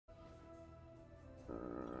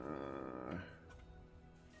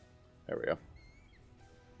There we go.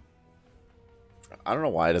 I don't know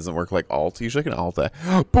why it doesn't work like alt. Usually I can alt that.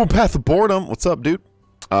 Boom, Path of Boredom. What's up, dude?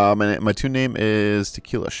 My tune name is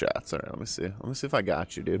Tequila Shots. All right, let me see. Let me see if I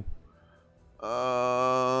got you, dude.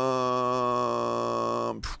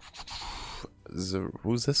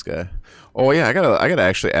 Who's this guy? Oh yeah, I gotta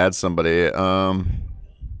actually add somebody to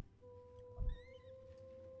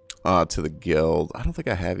the guild. I don't think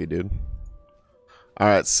I have you, dude. All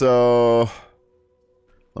right, so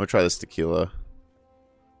let me try this tequila.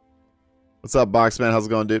 What's up, Boxman? How's it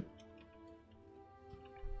going, dude?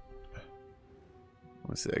 Let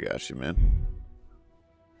me see. I got you, man.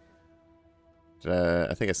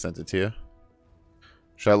 I think I sent it to you.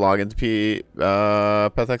 Should I log into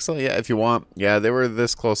Path Exile? Yeah, if you want. Yeah, they were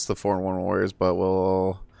this close to 4-1 Warriors, but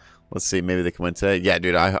let's see. Maybe they can win today. Yeah,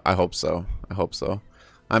 dude, I hope so. I hope so.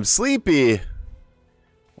 I'm sleepy.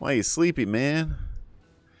 Why are you sleepy, man?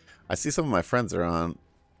 I see some of my friends are on.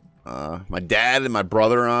 My dad and my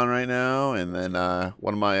brother are on right now, and then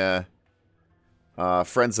one of my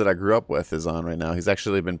friends that I grew up with is on right now. He's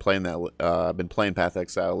actually been playing Path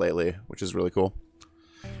Exile lately, which is really cool.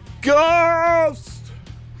 Ghost!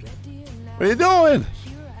 What are you doing?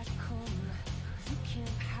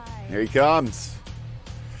 Here he comes.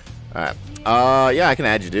 Alright. Yeah, I can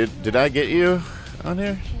add you, dude. Did I get you on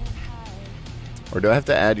here? Or do I have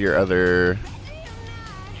to add your other...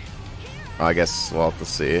 Oh, I guess we'll have to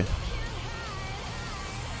see.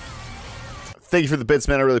 Thank you for the bits,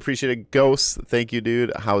 man. I really appreciate it. Ghost, thank you,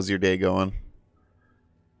 dude. How's your day going?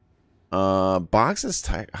 Box is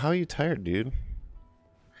tired. How are you tired, dude?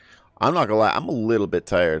 I'm not gonna lie, I'm a little bit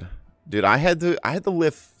tired. Dude, I had to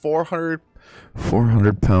lift 400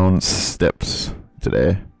 pound steps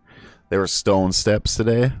today. They were stone steps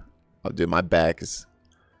today. Oh, dude, my back is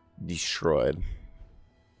destroyed.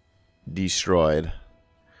 Destroyed.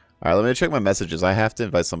 Alright, let me check my messages. I have to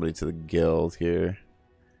invite somebody to the guild here.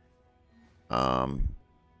 I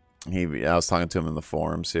was talking to him in the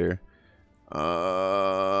forums here.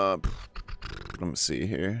 Let me see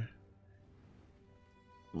here.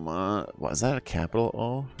 What is that, a capital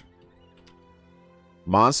O?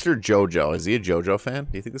 Monster Jojo. Is he a JoJo fan?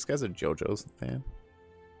 Do you think this guy's a JoJo's fan?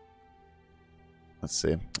 Let's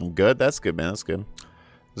see. I'm good. That's good, man. That's good.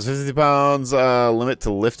 There's 50 pounds limit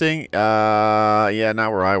to lifting. Yeah,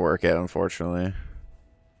 not where I work at, unfortunately.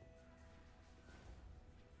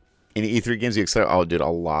 Any E3 games you excited? Oh, dude, a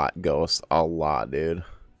lot, Ghost. A lot, dude.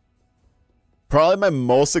 Probably my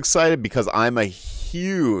most excited because I'm a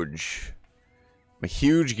huge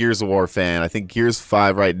Gears of War fan. I think Gears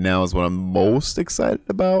 5 right now is what I'm most excited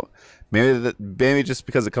about. Maybe just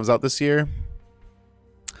because it comes out this year.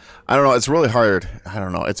 I don't know. It's really hard. I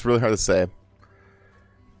don't know. It's really hard to say.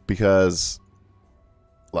 Because,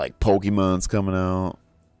 like, Pokemon's coming out.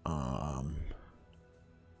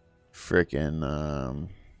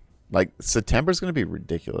 Like, September's going to be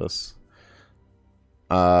ridiculous.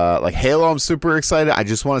 Like, Halo, I'm super excited. I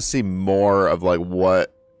just want to see more of, like,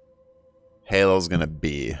 what Halo's gonna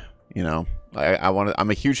be, you know. I'm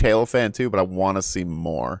a huge Halo fan too, but I want to see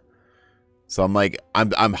more. So I'm like, I'm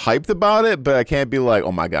hyped about it, but I can't be like,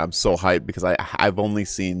 oh my god, I'm so hyped because I've only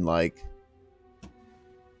seen like,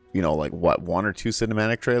 you know, like what, 1 or 2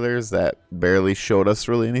 cinematic trailers that barely showed us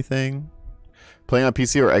really anything. Playing on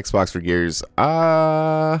PC or Xbox for Gears?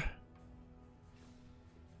 I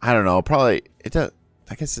don't know. Probably it does.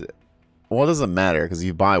 I guess it doesn't matter because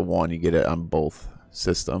you buy one, you get it on both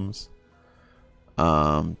systems.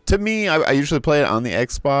 To me, I usually play it on the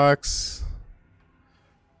Xbox,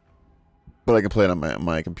 but I can play it on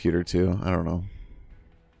my computer too. I don't know.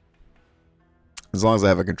 As long as I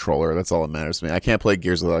have a controller, that's all that matters to me. I can't play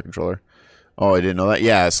Gears without a controller. Oh, I didn't know that.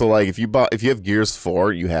 Yeah, so like if you have Gears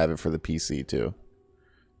 4, you have it for the PC too.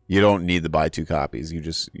 You don't need to buy 2 copies. You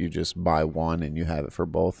just buy one and you have it for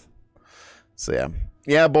both. So yeah.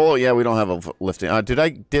 Yeah, Bullet, yeah, we don't have a lifting. Did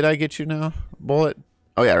I get you now? Bullet?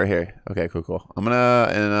 Oh yeah, right here. Okay, cool. I'm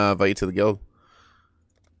gonna invite you to the guild.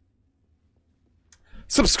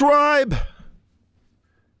 Subscribe.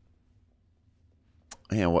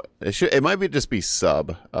 Yeah, what it might be just be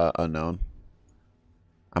sub unknown.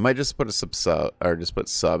 I might just put a sub or just put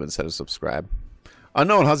sub instead of subscribe.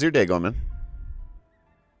 Unknown, how's your day going, man?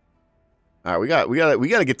 All right, we got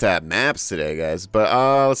to get to that maps today, guys. But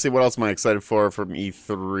let's see what else am I excited for from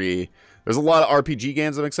E3. There's a lot of RPG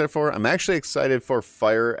games I'm excited for. I'm actually excited for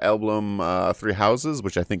Fire Emblem Three Houses,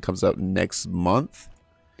 which I think comes out next month.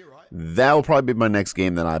 That will probably be my next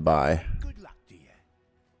game that I buy.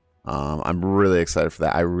 I'm really excited for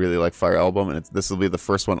that. I really like Fire Emblem, and this will be the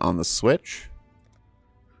first one on the Switch.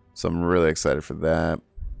 So I'm really excited for that.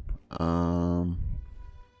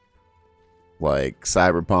 Like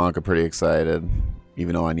Cyberpunk, I'm pretty excited.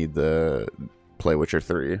 Even though I need to play Witcher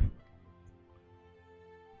 3.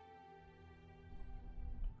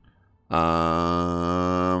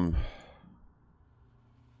 I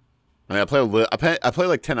mean, I played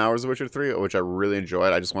like 10 hours of Witcher 3, which I really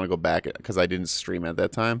enjoyed. I just want to go back because I didn't stream it at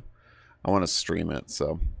that time. I want to stream it,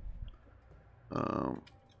 so.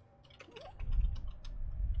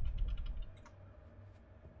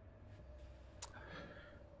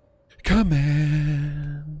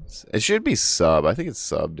 Commands. It should be sub. I think it's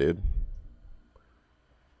sub, dude.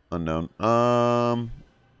 Unknown.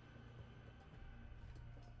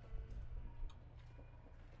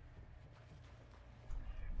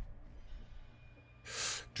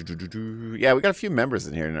 Yeah, we got a few members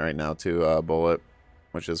in here right now too, Bullet,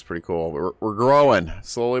 which is pretty cool. We're growing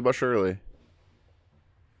slowly but surely.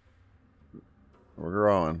 We're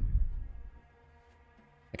growing.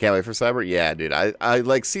 I can't wait for Cyber. Yeah, dude. I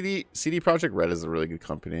like CD Projekt Red is a really good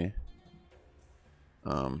company.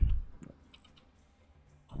 Oh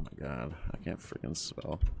my god, I can't freaking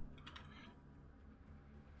spell.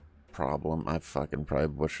 Problem. I fucking probably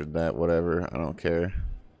butchered that. Whatever. I don't care.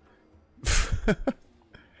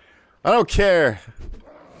 I don't care.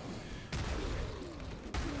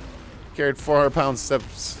 Carried 400-pound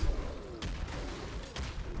steps.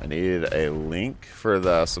 I needed a link for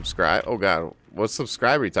the subscribe. Oh god, what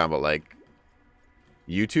subscribe are you talking about? Like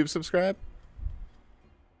YouTube subscribe?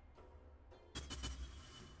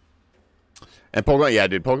 And Pokemon, yeah,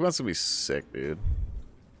 dude, Pokemon's gonna be sick, dude.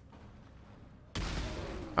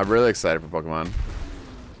 I'm really excited for Pokemon.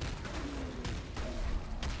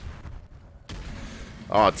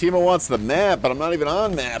 Oh, Timo wants the map, but I'm not even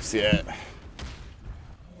on maps yet.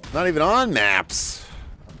 Not even on maps.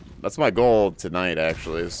 That's my goal tonight,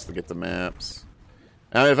 actually, is to get the maps.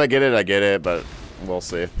 And if I get it, I get it, but we'll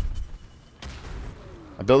see.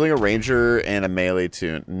 I'm building a ranger and a melee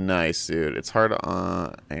tune. Nice, dude. It's hard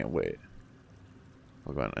on... Hang on, wait.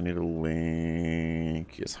 Hold on, I need a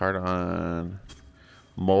link. It's hard on...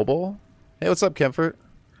 mobile? Hey, what's up, Kemfort?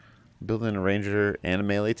 Building a ranger and a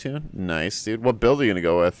melee tune. Nice, dude. What build are you gonna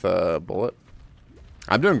go with, Bullet?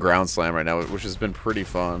 I'm doing Ground Slam right now, which has been pretty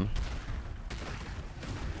fun.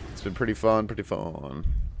 It's been pretty fun,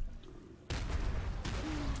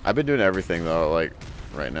 I've been doing everything, though, like,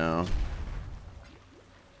 right now.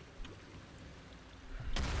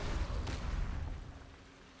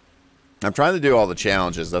 I'm trying to do all the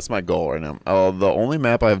challenges. That's my goal right now. Oh, the only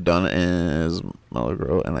map I've done is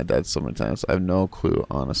Mellowgrow, and I died so many times. I have no clue,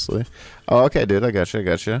 honestly. Oh, okay, dude. I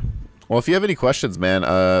gotcha. Well, if you have any questions, man,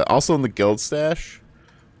 also in the guild stash,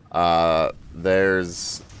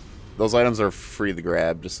 there's... Those items are free to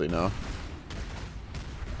grab, just so you know.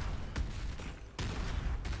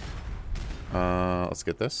 Let's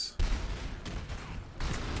get this.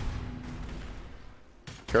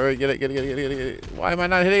 Curry, get it. Why am I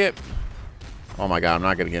not hitting it? Oh my god, I'm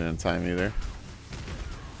not gonna get it in time either.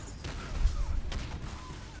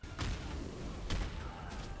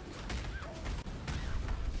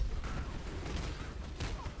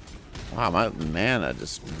 Wow, my mana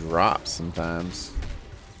just drops sometimes.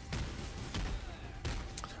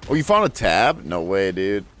 Oh, you found a tab? No way,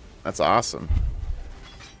 dude. That's awesome.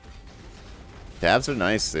 Tabs are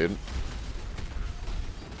nice, dude.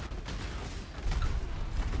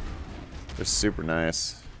 They're super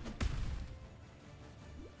nice.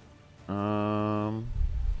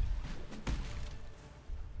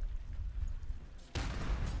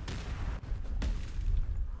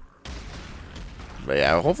 But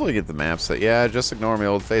yeah, hopefully get the map set. Yeah, just ignore me,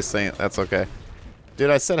 old face saying that's okay. Dude,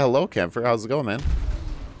 I said hello, Kemfer. How's it going, man?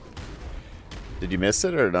 Did you miss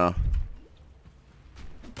it or no?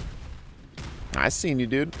 I seen you,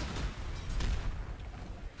 dude.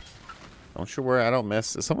 Don't you worry, I don't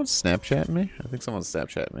miss. Is someone Snapchatting me? I think someone's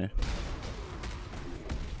Snapchatting me.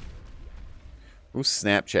 Who's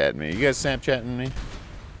Snapchatting me? You guys Snapchatting me?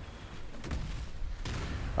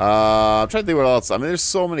 I'm trying to think what else. I mean, there's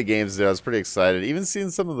so many games that I was pretty excited. Even seeing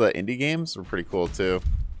some of the indie games were pretty cool too.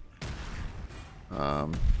 I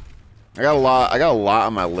got a lot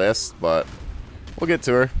on my list, but we'll get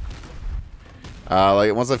to her.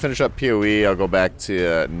 Like once I finish up PoE, I'll go back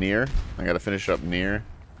to Nier. I gotta finish up Nier,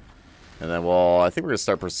 and then I think we're gonna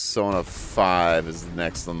start Persona 5 is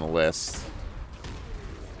next on the list,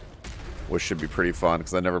 which should be pretty fun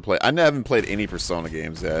because I haven't played any Persona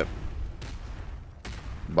games yet.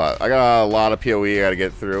 But I got a lot of PoE I gotta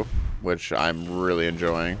get through, which I'm really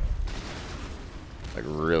enjoying. Like,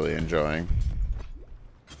 really enjoying.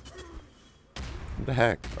 What the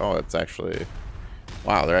heck? Oh, it's actually...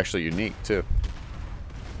 Wow, they're actually unique, too.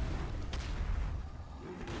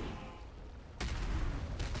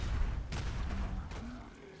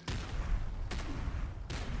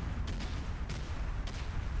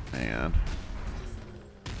 Hang on.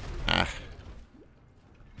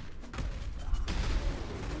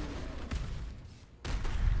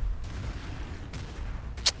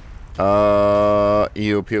 Ah.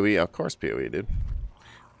 EU PoE, of course PoE, dude.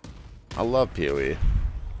 I love PoE.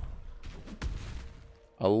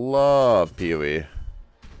 I love PoE.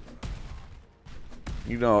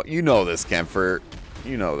 You know this, Kemper.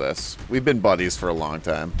 You know this. We've been buddies for a long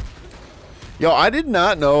time. Yo, I did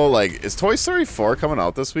not know, like, is Toy Story 4 coming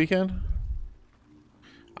out this weekend?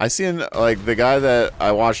 I seen, like, the guy that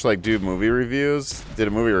I watched, like, do movie reviews, did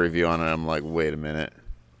a movie review on it. I'm like, wait a minute.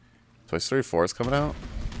 Toy Story 4 is coming out?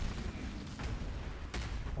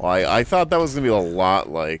 Well, I thought that was going to be a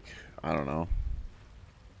lot, like, I don't know.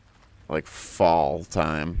 Like, fall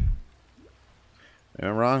time. Maybe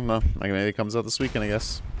I'm wrong, though. Like, maybe it comes out this weekend, I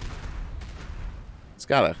guess. It's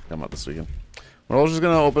gotta come out this weekend. We're just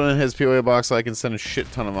gonna open in his POA box so I can send a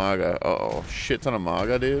shit ton of MAGA. Uh-oh. Shit ton of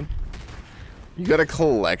MAGA, dude. You got a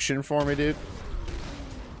collection for me, dude?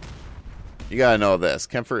 You gotta know this.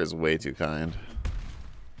 Kemper is way too kind.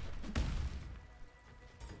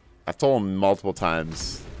 I've told him multiple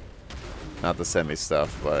times not to send me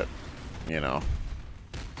stuff, but, you know.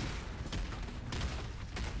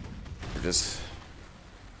 We're just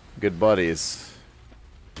good buddies.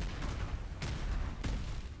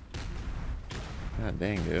 God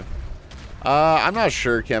dang, dude. I'm not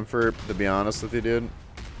sure, Kemper, to be honest with you, dude.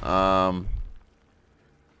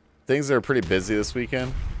 Things are pretty busy this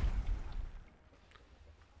weekend.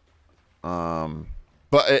 But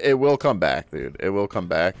it will come back, dude. It will come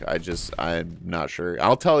back. I'm not sure.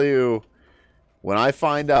 I'll tell you when I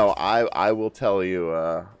find out. I will tell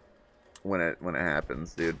you when it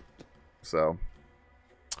happens, dude. So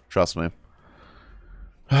trust me.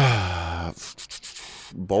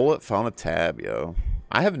 Bullet found a tab, yo.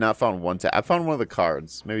 I have not found one tab. I found one of the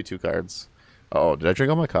cards. Maybe 2 cards. Oh, did I drink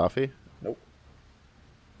all my coffee? Nope.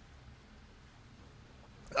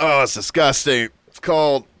 Oh, it's disgusting. It's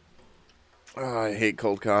cold. Oh, I hate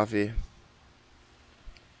cold coffee.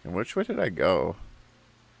 And which way did I go?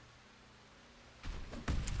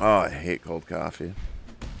 Oh, I hate cold coffee.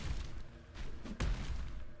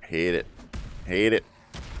 Hate it. Hate it.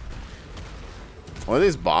 What are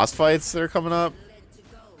these boss fights that are coming up?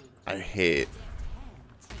 I hate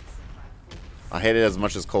it as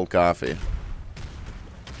much as cold coffee.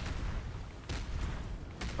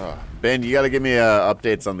 Oh, Ben, you gotta give me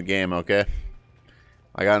updates on the game, okay?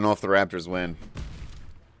 I gotta know if the Raptors win.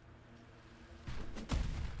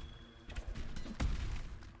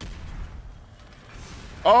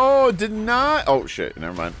 Oh, did not. Oh shit,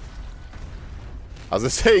 never mind. I was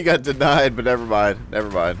gonna say he got denied, but never mind.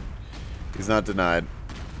 Never mind. He's not denied.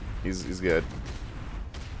 He's good.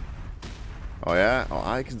 Oh yeah? Oh,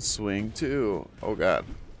 I can swing too. Oh god.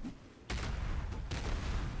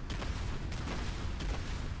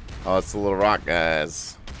 Oh, it's the little rock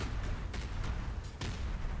guys.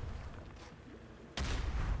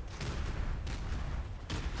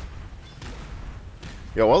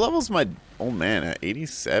 Yo, what level's my old man at?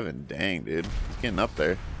 87. Dang, dude. He's getting up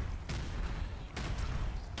there.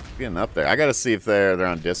 He's getting up there. I gotta see if they're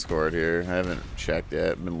on Discord here. I haven't checked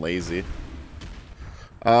yet. I've been lazy.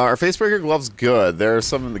 Are Facebreaker gloves good? There are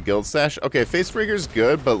some in the guild stash. Okay, Facebreaker's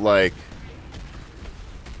good, but like,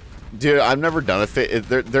 dude, I've never done a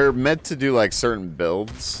they're meant to do like certain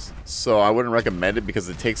builds, so I wouldn't recommend it because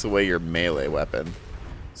it takes away your melee weapon.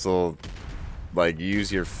 So, like,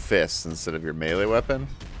 use your fists instead of your melee weapon.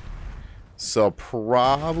 So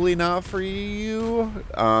probably not for you.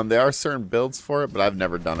 There are certain builds for it, but I've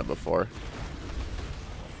never done it before.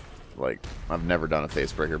 Like, I've never done a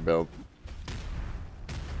Facebreaker build.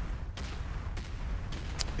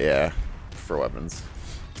 Yeah, for weapons.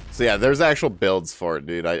 So yeah, there's actual builds for it,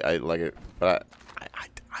 dude. I like it, but I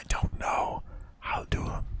don't know how to do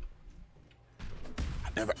them.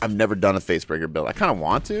 I've never done a Facebreaker build. I kind of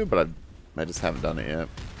want to, but I just haven't done it yet.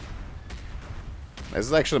 This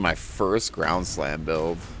is actually my first Ground Slam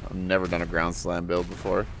build. I've never done a Ground Slam build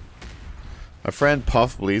before. My friend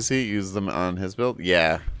Puff Bleezy used them on his build.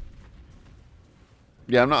 Yeah.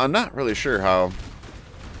 Yeah, I'm not really sure how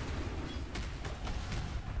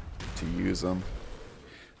to use them.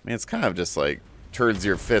 I mean, it's kind of just like turns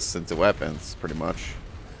your fists into weapons, pretty much.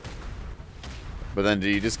 But then do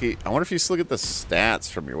you just get... I wonder if you still get the stats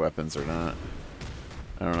from your weapons or not.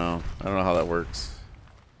 I don't know. I don't know how that works.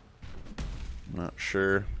 I'm not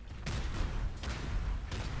sure.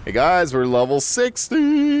 Hey guys, we're level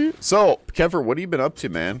 60. So, Kemper, what have you been up to,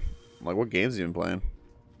 man? Like, what games have you been playing?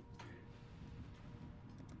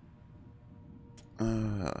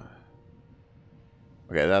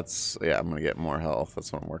 Okay, that's... Yeah, I'm gonna get more health.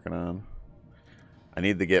 That's what I'm working on. I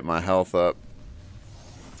need to get my health up.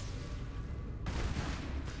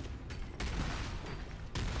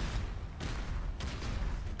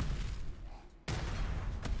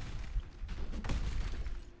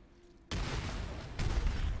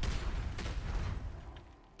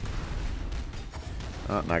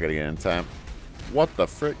 Oh, not gonna get in time. What the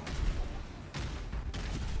frick?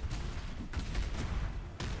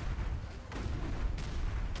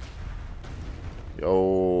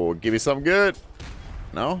 Yo, give me something good.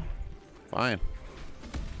 No? Fine.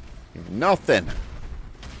 Nothing.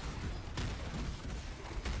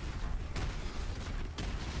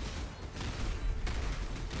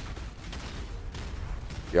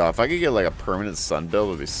 Yo, if I could get like a permanent sun build,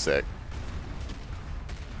 it would be sick.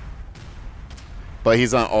 But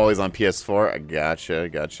he's not always on PS4. I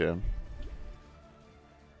gotcha.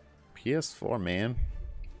 PS4, man.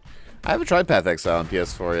 I haven't tried Path Exile on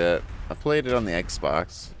PS4 yet. I've played it on the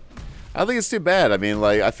Xbox. I don't think it's too bad. I mean,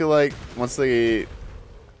 like, I feel like once they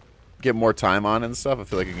get more time on it and stuff, I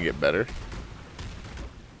feel like it can get better.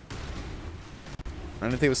 I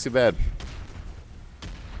didn't think it was too bad.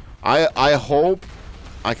 I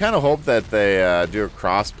kind of hope that they do a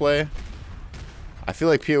crossplay. I feel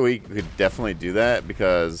like PoE could definitely do that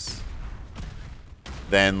because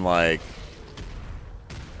then, like,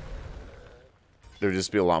 there'd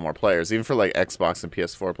just be a lot more players, even for like Xbox and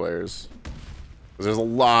PS4 players. Because there's a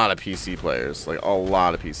lot of PC players, like a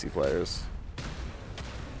lot of PC players.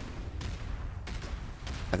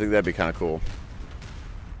 I think that'd be kind of cool.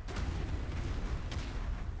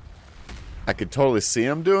 I could totally see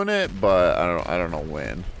them doing it, but I don't know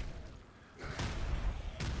when.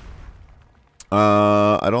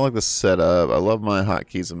 I don't like the setup. I love my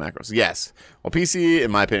hotkeys and macros. Yes. Well, PC,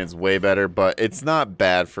 in my opinion, is way better, but it's not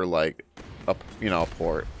bad for, like, a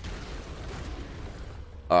port.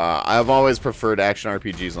 I've always preferred action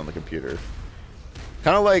RPGs on the computer.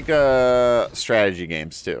 Kind of like strategy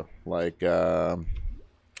games, too. Like Total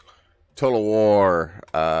War,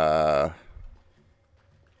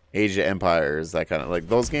 Age of Empires, that kind of... Like,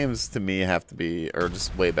 those games, to me, have to be... Or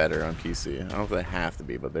just way better on PC. I don't know if they have to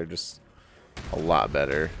be, but they're just... a lot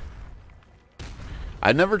better.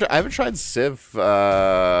 I haven't tried Civ.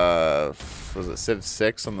 Was it Civ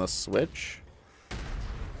 6 on the Switch?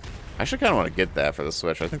 I actually kind of want to get that for the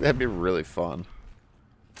Switch. I think that'd be really fun.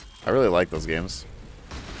 I really like those games.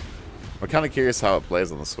 I'm kind of curious how it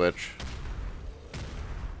plays on the Switch.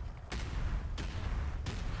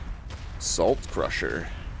 Salt Crusher.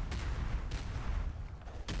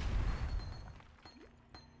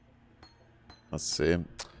 Let's see.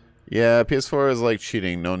 Yeah, PS4 is like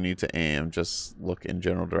cheating. No need to aim. Just look in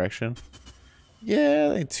general direction. Yeah,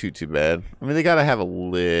 they ain't too bad. I mean, they gotta have a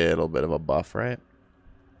little bit of a buff, right?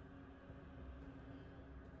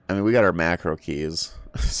 I mean, we got our macro keys.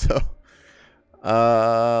 So,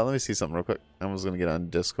 let me see something real quick. I was gonna get on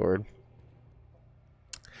Discord.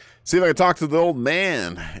 See if I can talk to the old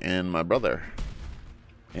man and my brother.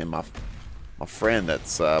 And my friend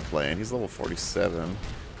that's playing. He's level 47.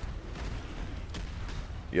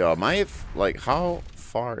 Yo, like, how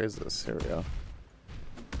far is this? Here we go.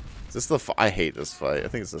 Is this the I hate this fight. I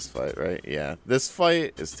think it's this fight, right? Yeah. This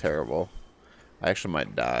fight is terrible. I actually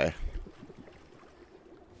might die.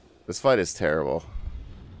 This fight is terrible.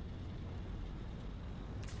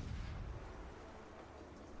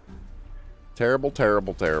 Terrible,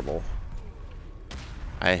 terrible, terrible.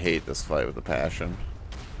 I hate this fight with a passion.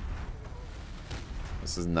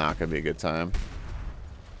 This is not going to be a good time.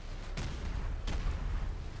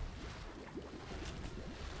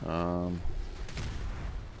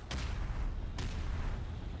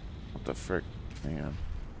 What the frick? Hang on.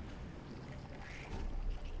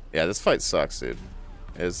 Yeah, this fight sucks, dude.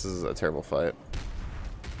 This is a terrible fight.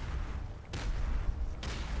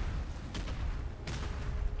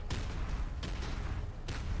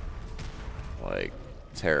 Like,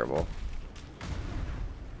 terrible.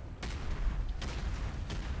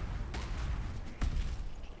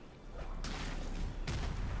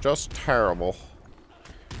 Just terrible.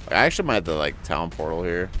 I actually might have to, like, town portal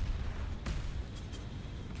here.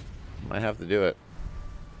 Might have to do it.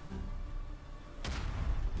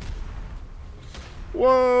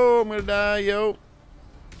 Whoa, I'm gonna die, yo.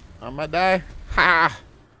 I might die. Ha!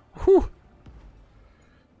 Whew.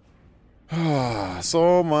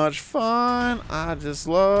 So much fun. I just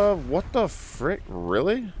love... What the frick?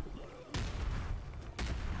 Really?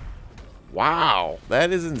 Wow.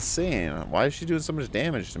 That is insane. Why is she doing so much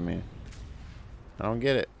damage to me? I don't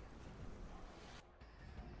get it.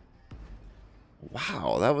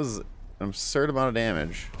 Wow, that was an absurd amount of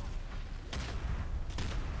damage.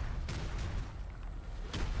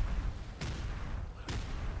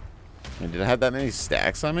 And did I have that many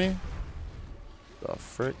stacks on me? The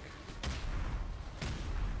frick?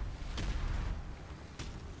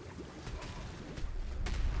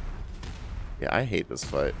 Yeah, I hate this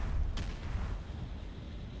fight.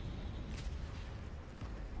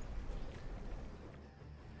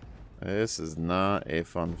 This is not a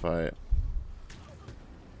fun fight.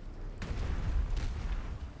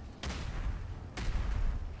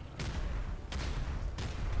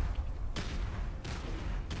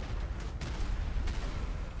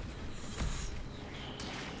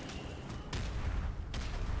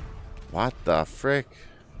 What the frick?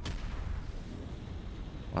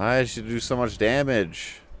 Why did she do so much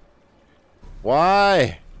damage?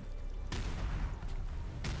 Why?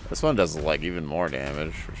 This one does like even more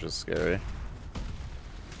damage, which is scary.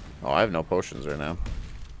 Oh, I have no potions right now.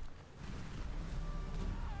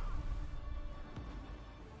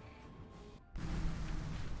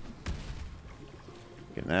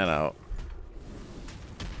 Getting that out.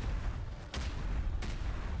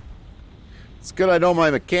 It's good I know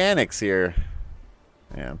my mechanics here.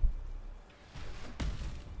 Yeah.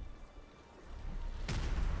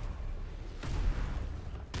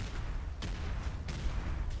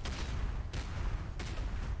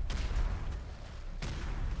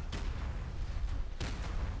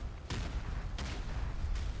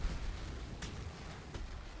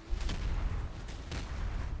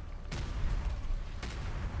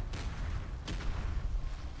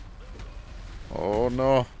 Oh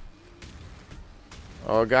no.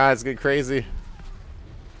 Oh god, it's getting crazy.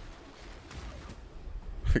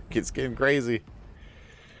 It's getting crazy.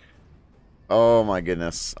 Oh my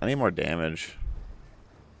goodness. I need more damage.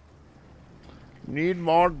 Need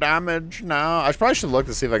more damage now. I probably should look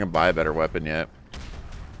to see if I can buy a better weapon yet.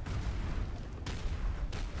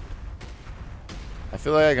 I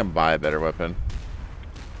feel like I can buy a better weapon.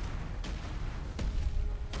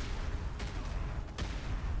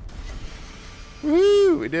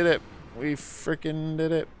 Woo! We did it. We freaking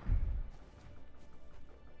did it.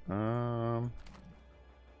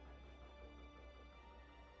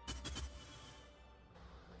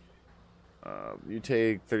 You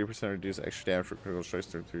take 30% reduced extra damage for critical strikes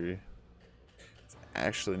through 3. It's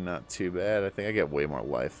actually not too bad. I think I get way more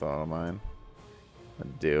life though on mine. I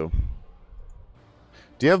do.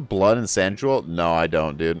 Do you have blood and sand jewel? No, I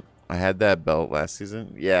don't, dude. I had that belt last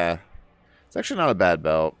season. Yeah. It's actually not a bad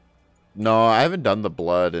belt. No, I haven't done the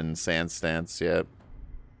blood and sand stance yet.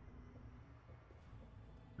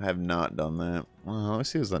 I have not done that. Well, let me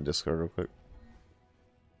see who's on Discord real quick.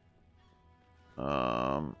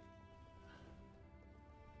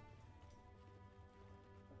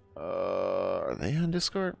 Are they on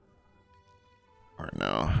Discord? Or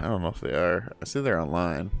no? I don't know if they are. I see they're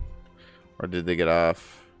online. Or did they get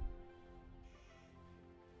off?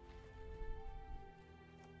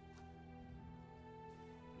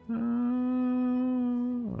 Let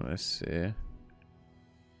me see.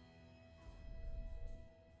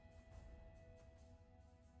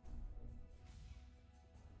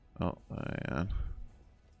 Oh, man.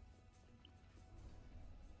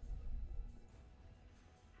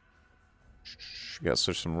 Gotta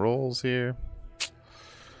switch some roles here.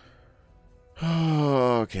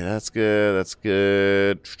 Oh, okay, that's good. That's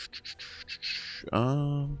good.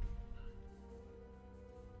 Oh,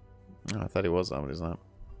 I thought he was on, but he's not.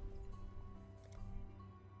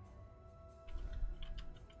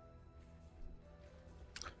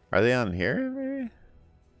 Are they on here, maybe?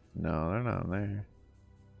 No, they're not on there.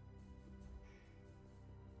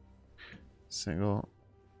 Single.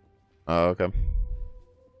 Oh, okay.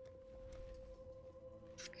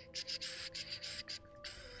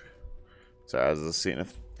 Sorry, I was just seeing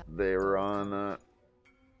if they were on.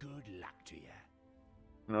 Good luck to you.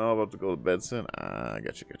 No, about to go to bed soon. I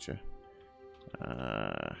got you.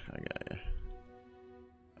 I got you.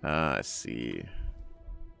 I see.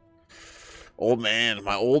 Old man.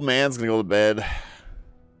 My old man's gonna go to bed.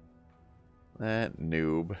 That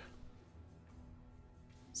noob.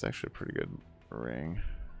 It's actually a pretty good ring.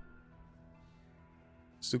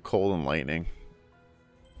 Let's do cold and lightning.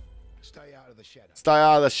 Stay out of the shadows. Stay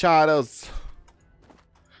out of the shadows.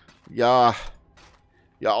 Yeah.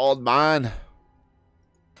 Ya old man.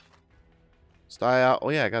 Stay out. Oh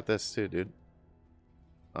yeah, I got this too, dude.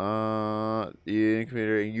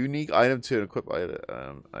 Incubator unique item to an equip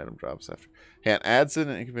item drops after. And adds in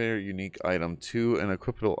an incubator unique item to an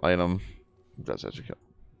equipable item. Drops after kill.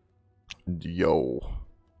 Yo.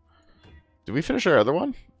 Did we finish our other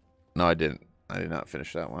one? No, I didn't. I did not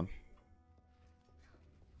finish that one.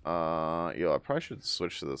 Yo, I probably should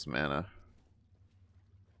switch to this mana.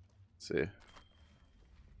 Let's see.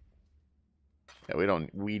 Yeah, we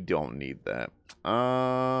don't need that.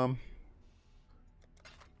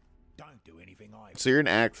 Won't do anything either. So you're in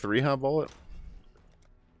Act 3, huh, Bullet?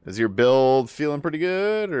 Is your build feeling pretty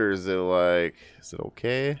good, or is it like, is it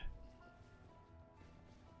okay?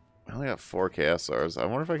 I only got 4 KSRs. I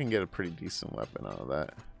wonder if I can get a pretty decent weapon out of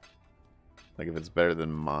that. Like if it's better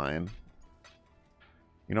than mine.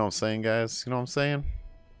 You know what I'm saying, guys? You know what I'm saying?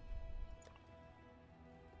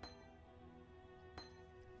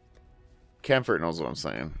 Camfort knows what I'm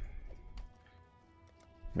saying.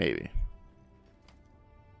 Maybe.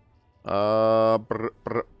 Let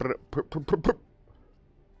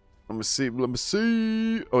me see. Let me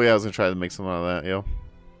see. Oh yeah, I was gonna try to make something out of that, yo.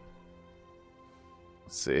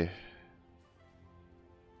 Let's see.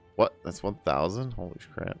 What? That's 1,000? Holy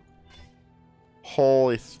crap.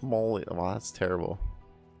 Holy smoly. Wow, that's terrible.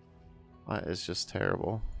 That is just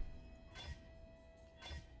terrible.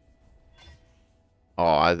 Oh,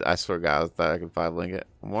 I swear to God, I thought I could 5-link it.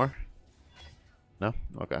 More? No?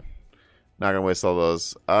 Okay. Not gonna waste all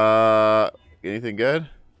those. Anything good?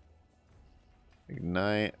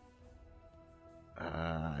 Ignite.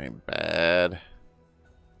 Ain't bad.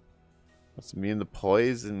 That's immune to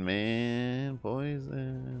poison, man.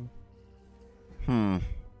 Poison. I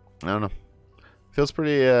don't know. Feels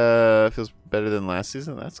pretty, feels better than last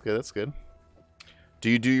season. That's good, that's good. Do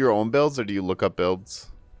you do your own builds, or do you look up builds?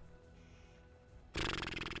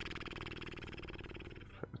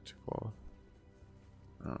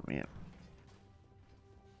 Oh, man.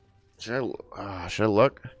 Should I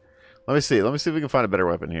look? Let me see. Let me see if we can find a better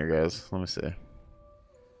weapon here, guys. Let me see.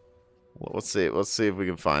 Well, let's see. Let's see if we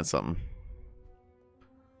can find something.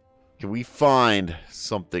 Can we find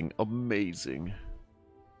something amazing?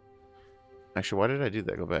 Actually, why did I do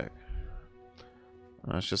that? Go back.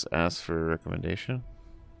 Let's just ask for a recommendation.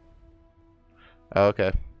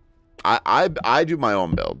 Okay. I do my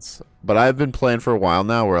own builds, but I've been playing for a while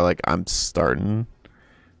now where like I'm starting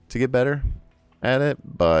to get better at it,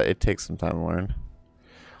 but it takes some time to learn.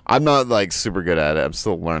 I'm not like super good at it. I'm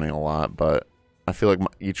still learning a lot, but I feel like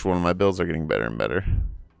each one of my builds are getting better and better.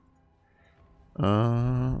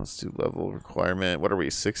 Let's do level requirement. What are we,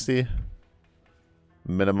 60?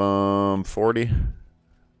 Minimum 40.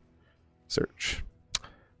 Search.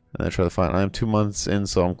 And then try to find. I'm 2 months in,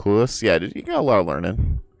 so I'm clueless. Yeah, dude, you got a lot of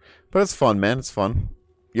learning. But it's fun, man. It's fun.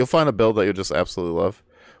 You'll find a build that you'll just absolutely love.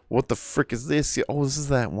 What the frick is this? Oh, this is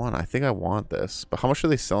that one. I think I want this. But how much are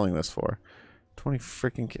they selling this for? 20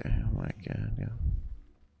 freaking K. Oh my god, yeah.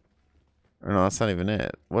 Or no, that's not even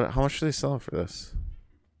it. What? How much are they selling for this?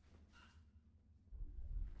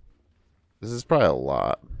 This is probably a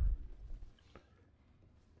lot.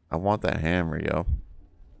 I want that hammer, yo.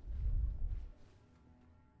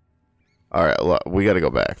 Alright, we gotta go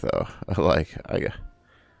back, though. Like,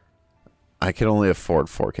 I can only afford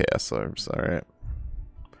 4K SLRs, alright?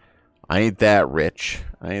 I ain't that rich.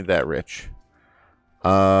 I ain't that rich.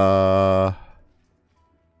 Right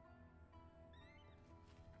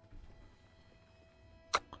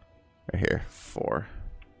here, 4.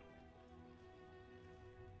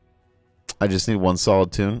 I just need one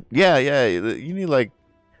solid tune. Yeah, you need like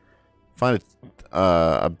find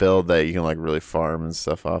a build that you can like really farm and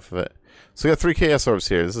stuff off of it. So we got 3 KS orbs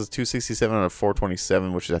here. This is 267 out of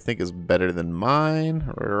 427, which I think is better than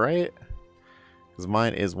mine, right? Because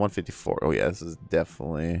mine is 154. Oh yeah, this is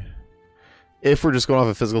definitely. If we're just going off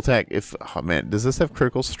a physical attack, oh man, does this have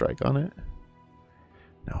critical strike on it?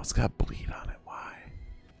 No, it's got bleed on it. Why?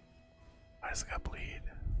 Why does it got bleed?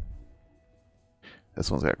 This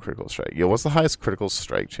one's got critical strike. Yo, what's the highest critical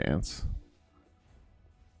strike chance?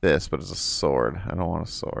 This, but it's a sword. I don't want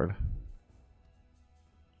a sword.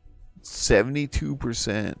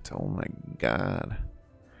 72%. Oh my god.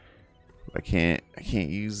 I can't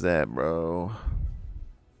use that, bro.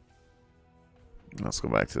 Let's go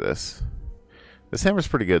back to this. This hammer's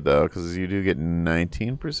pretty good though, because you do get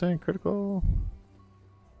 19% critical.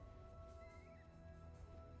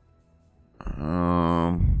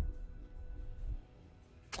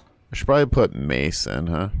 I should probably put mace in,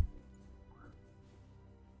 huh?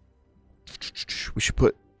 We should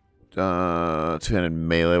put 2-handed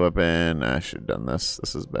melee weapon. I should have done this.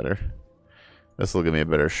 This is better. This will give me a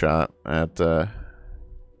better shot at oh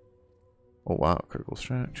wow, critical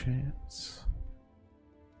strike chance.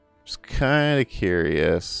 Just kind of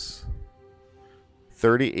curious.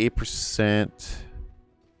 38%.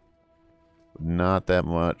 Not that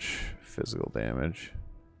much physical damage.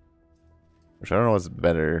 Which I don't know what's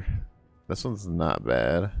better. This one's not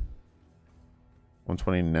bad.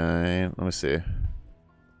 129. Let me see.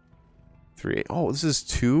 3. Oh, this is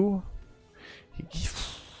 2?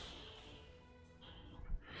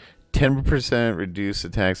 10% reduce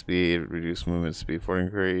attack speed, reduce movement speed for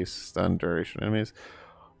increase, stun duration enemies.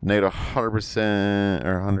 Negative 100%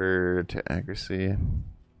 or 100 to accuracy.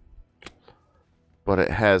 But it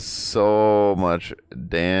has so much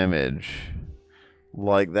damage.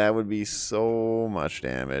 Like, that would be so much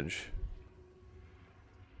damage.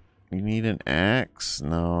 You need an axe?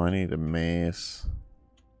 No, I need a mace.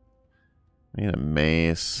 I need a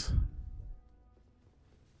mace.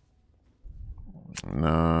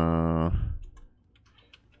 No.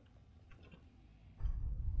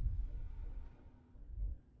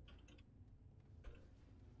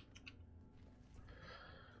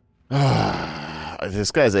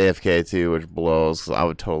 This guy's AFK too, which blows. 'Cause I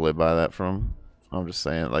would totally buy that from. I'm just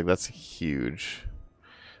saying, like, that's huge.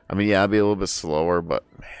 I mean, yeah, I'd be a little bit slower, but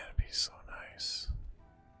man, it'd be so nice.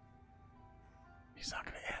 He's not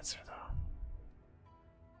gonna answer though.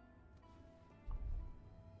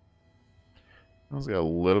 He's got a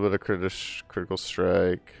little bit of critical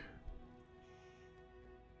strike.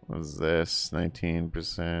 What is this?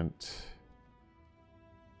 19%.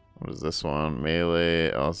 What is this one?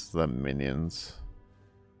 Melee. Oh, this is the minions.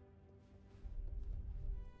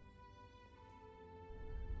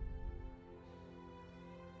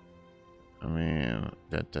 I mean,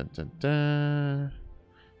 I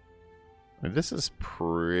mean, this is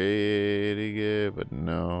pretty good, but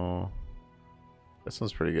no. This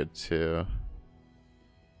one's pretty good too.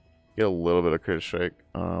 Get a little bit of crit strike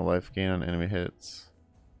life gain on enemy hits.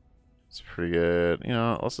 It's pretty good. You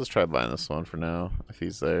know, let's just try buying this one for now, if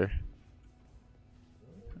he's there.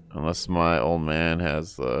 Unless my old man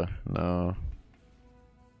has the... No.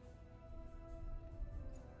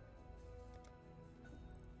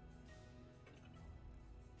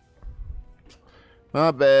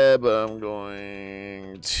 Not bad, but I'm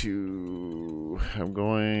going to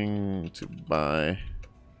buy.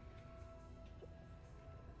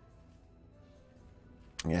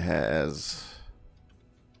 It has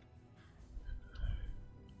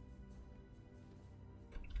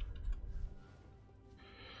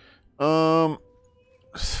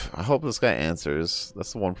I hope this guy answers.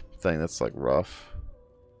 That's the one thing that's like rough.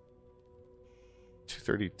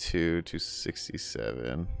 232,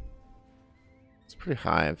 267. It's pretty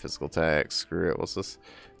high in physical attack. Screw it. What's this?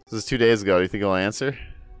 This is 2 days ago. Do you think he'll answer?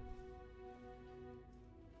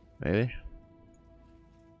 Maybe.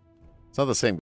 It's not the same